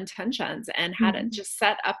little intentions and had it just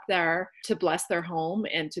set up there to bless their home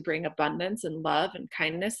and to bring abundance and love and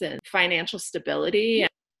kindness and financial stability.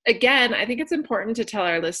 Again, I think it's important to tell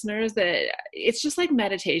our listeners that it's just like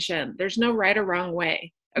meditation. There's no right or wrong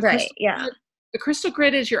way. The crystal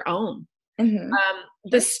grid is your own.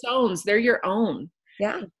 The stones, they're your own.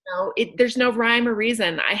 Yeah. There's no rhyme or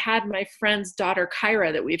reason. I had my friend's daughter,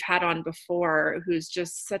 Kyra, that we've had on before, who's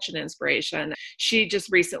just such an inspiration. She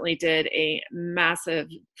just recently did a massive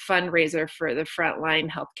fundraiser for the frontline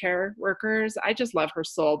healthcare workers. I just love her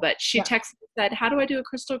soul. But she texted and said, how do I do a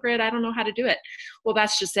crystal grid? I don't know how to do it. Well,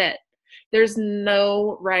 that's just it. There's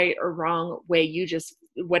no right or wrong way. You just,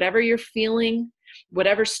 whatever you're feeling,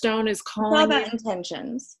 whatever stone is calling. It's all about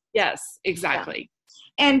intentions. Yes, exactly. Yeah.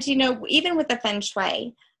 And, even with the feng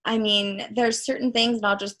shui, I mean, there's certain things, and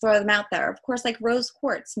I'll just throw them out there. Of course, like rose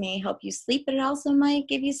quartz may help you sleep, but it also might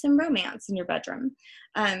give you some romance in your bedroom.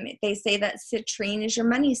 They say that citrine is your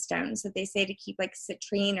money stone. So they say to keep like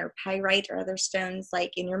citrine or pyrite or other stones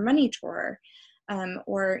like in your money drawer,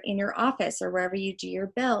 or in your office or wherever you do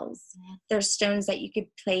your bills. There's stones that you could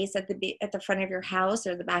place at the front of your house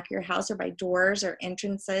or the back of your house or by doors or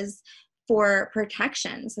entrances for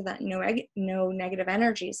protection, so that no negative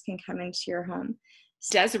energies can come into your home.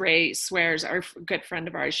 Desiree swears, our good friend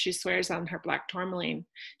of ours, she swears on her black tourmaline.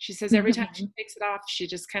 She says every time she takes it off, she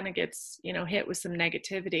just kind of gets, hit with some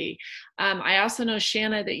negativity. I also know,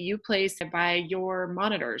 Shanna, that you place it by your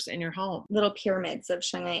monitors in your home. Little pyramids of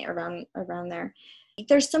shungite around there.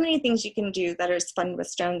 There's so many things you can do that are fun with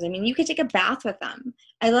stones. I mean, you could take a bath with them.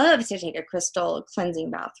 I love to take a crystal cleansing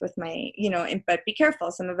bath with my, but be careful.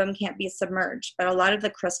 Some of them can't be submerged. But a lot of the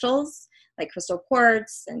crystals, like crystal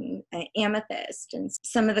quartz and amethyst, and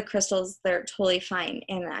some of the crystals, they're totally fine.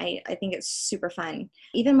 And I think it's super fun.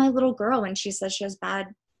 Even my little girl, when she says she has bad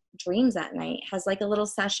dreams at night, has like a little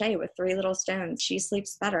sachet with 3 little stones. She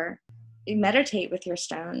sleeps better. You meditate with your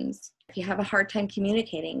stones. If you have a hard time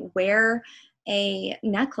communicating, wear a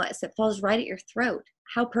necklace that falls right at your throat.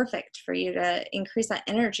 How perfect for you to increase that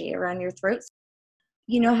energy around your throat.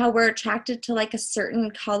 You know how we're attracted to like a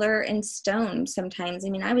certain color and stone sometimes. I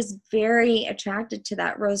mean, I was very attracted to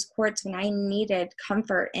that rose quartz when I needed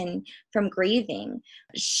comfort from grieving.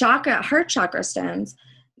 Heart chakra stones,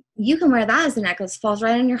 you can wear that as a necklace, falls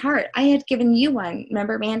right on your heart. I had given you one,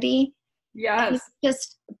 remember, Mandy? Yes. It's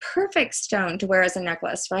just perfect stone to wear as a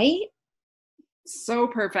necklace, right? So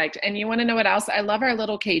perfect. And you want to know what else? I love our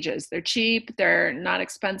little cages. They're cheap, they're not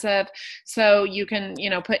expensive. So you can,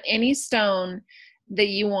 put any stone that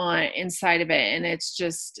you want inside of it. And it's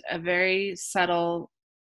just a very subtle,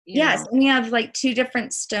 Yes, and we have like 2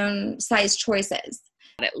 different stone size choices.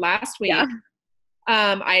 Last Yeah. week,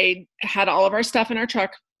 I had all of our stuff in our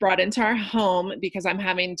truck brought into our home because I'm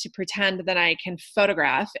having to pretend that I can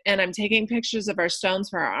photograph, and I'm taking pictures of our stones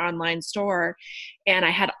for our online store. And I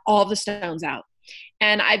had all the stones out.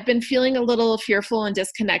 And I've been feeling a little fearful and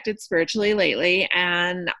disconnected spiritually lately.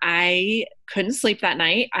 And I couldn't sleep that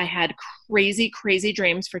night. I had crazy, crazy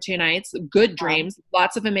dreams for 2 nights, good dreams,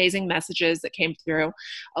 lots of amazing messages that came through,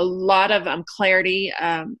 a lot of clarity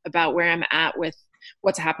about where I'm at with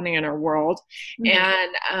what's happening in our world. Mm-hmm.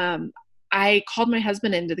 And I called my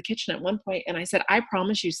husband into the kitchen at one point and I said, I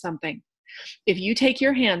promise you something. If you take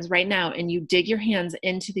your hands right now and you dig your hands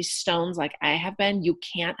into these stones like I have been, you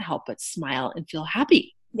can't help but smile and feel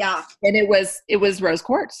happy. Yeah. And it was rose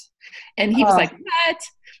quartz. And he was like, what?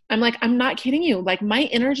 I'm like, I'm not kidding you. Like my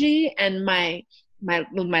energy and my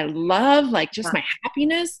love, like just my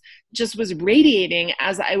happiness just was radiating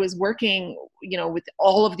as I was working, with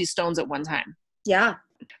all of these stones at one time. Yeah.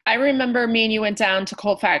 I remember me and you went down to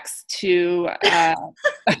Colfax to That's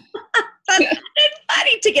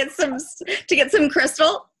funny to get some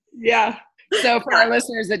crystal. Yeah. So for our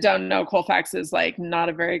listeners that don't know, Colfax is like not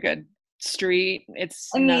a very good street. It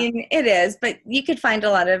is, but you could find a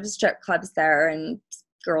lot of strip clubs there and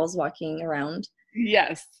girls walking around.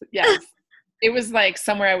 Yes. Yes. It was like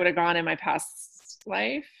somewhere I would have gone in my past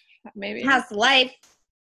life, maybe. Past life.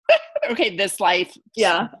 Okay, this life.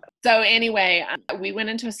 Yeah. So anyway, we went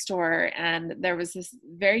into a store and there was this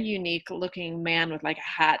very unique looking man with like a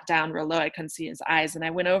hat down real low. I couldn't see his eyes. And I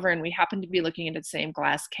went over and we happened to be looking at the same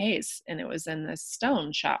glass case, and it was in this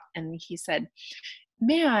stone shop. And he said,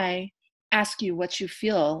 may I ask you what you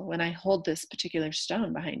feel when I hold this particular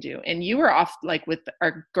stone behind you? And you were off like with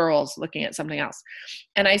our girls looking at something else.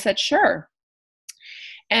 And I said, sure.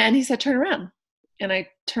 And he said, turn around. And I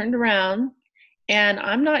turned around. And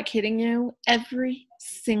I'm not kidding you, every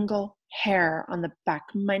single hair on the back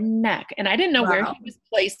of my neck. And I didn't know where he was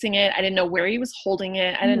placing it. I didn't know where he was holding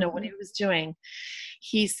it. I didn't know what he was doing.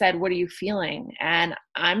 He said, what are you feeling? And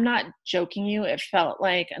I'm not joking you. It felt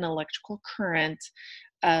like an electrical current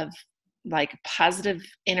of like positive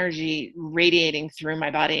energy radiating through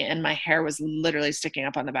my body. And my hair was literally sticking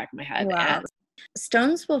up on the back of my head. Wow. And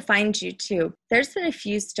stones will find you too. There's been a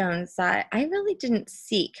few stones that I really didn't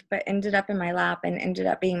seek, but ended up in my lap and ended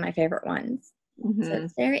up being my favorite ones. Mm-hmm. So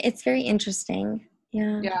it's very interesting.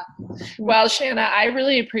 Yeah. Yeah. Well, Shanna, I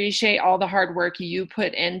really appreciate all the hard work you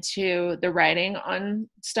put into the writing on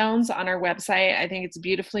stones on our website. I think it's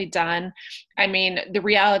beautifully done. I mean, the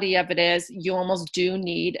reality of it is you almost do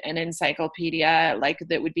need an encyclopedia, like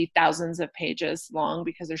that would be thousands of pages long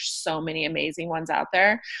because there's so many amazing ones out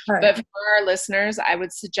there. Right. But for our listeners, I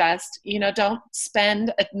would suggest, don't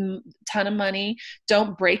spend a ton of money.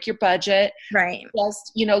 Don't break your budget. Right.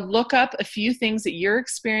 Just, look up a few things that you're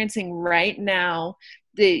experiencing right now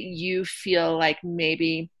that you feel like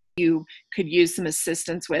maybe you could use some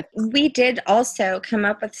assistance with. We did also come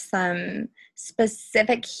up with some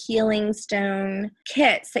specific healing stone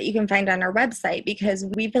kits that you can find on our website, because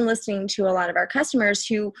we've been listening to a lot of our customers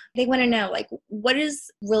who they want to know, like, what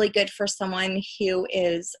is really good for someone who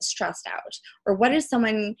is stressed out, or what does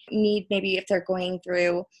someone need maybe if they're going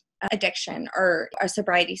through addiction or a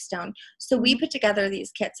sobriety stone. So we put together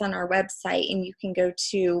these kits on our website, and you can go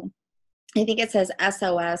to, I think it says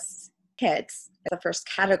SOS kits, the first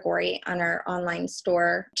category on our online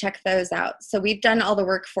store. Check those out. So we've done all the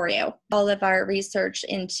work for you, all of our research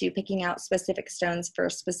into picking out specific stones for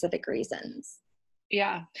specific reasons.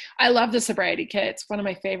 Yeah, I love the sobriety kit. It's one of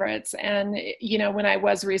my favorites. And, when I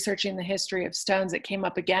was researching the history of stones, it came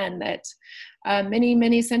up again that many,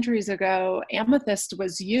 many centuries ago, amethyst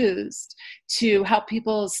was used to help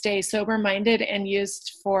people stay sober-minded and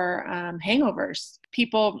used for hangovers.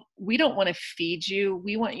 People, we don't want to feed you.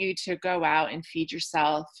 We want you to go out and feed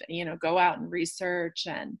yourself, go out and research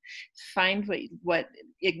and find what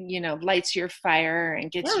lights your fire and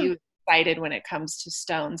gets you excited when it comes to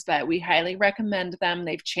stones. But we highly recommend them.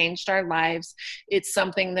 They've changed our lives. It's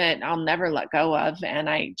something that I'll never let go of. And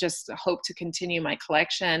I just hope to continue my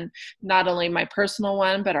collection, not only my personal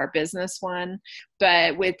one, but our business one.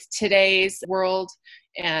 But with today's world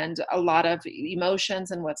and a lot of emotions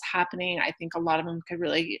and what's happening, I think a lot of them could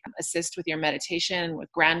really assist with your meditation,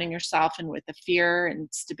 with grounding yourself, and with the fear and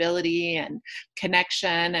stability and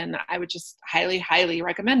connection. And I would just highly, highly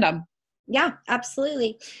recommend them. Yeah,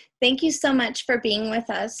 absolutely. Thank you so much for being with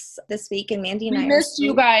us this week. And Mandy and We I missed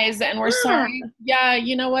you guys, and we're Yeah. sorry. Yeah,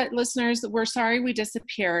 you know what, listeners, we're sorry we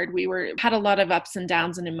disappeared. We had a lot of ups and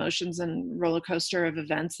downs and emotions and roller coaster of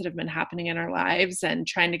events that have been happening in our lives, and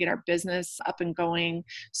trying to get our business up and going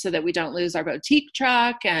so that we don't lose our boutique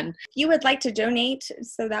truck. And if you would like to donate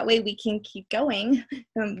so that way we can keep going,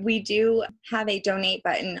 we do have a donate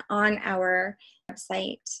button on our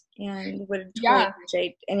website, and would totally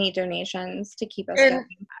appreciate any donations to keep us going.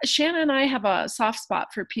 Shanna and I have a soft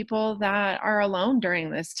spot for people that are alone during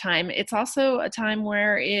this time. It's also a time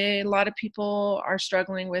where a lot of people are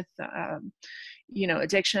struggling with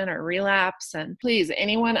addiction or relapse. And please,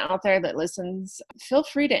 anyone out there that listens, feel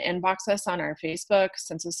free to inbox us on our Facebook,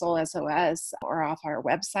 Sense of Soul SOS, or off our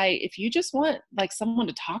website. If you just want like someone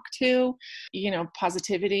to talk to,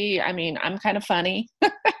 positivity. I mean, I'm kind of funny,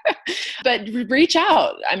 but reach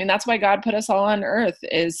out. I mean, that's why God put us all on earth,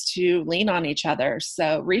 is to lean on each other.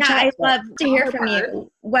 So reach out. I'd love to hear from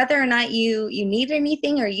you, whether or not you need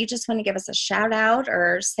anything, or you just want to give us a shout out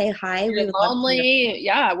or say hi. You're lonely.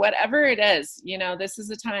 Yeah, whatever it is, this is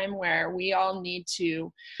a time where we all need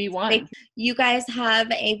to be one. You guys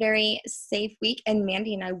have a very safe week, and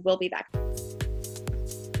Mandy and I will be back.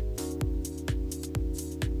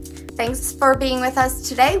 Thanks for being with us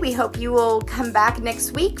today. We hope you will come back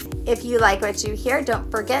next week. If you like what you hear, don't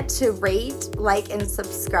forget to rate, like, and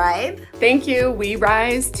subscribe. Thank you. We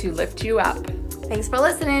rise to lift you up. Thanks for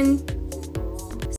listening.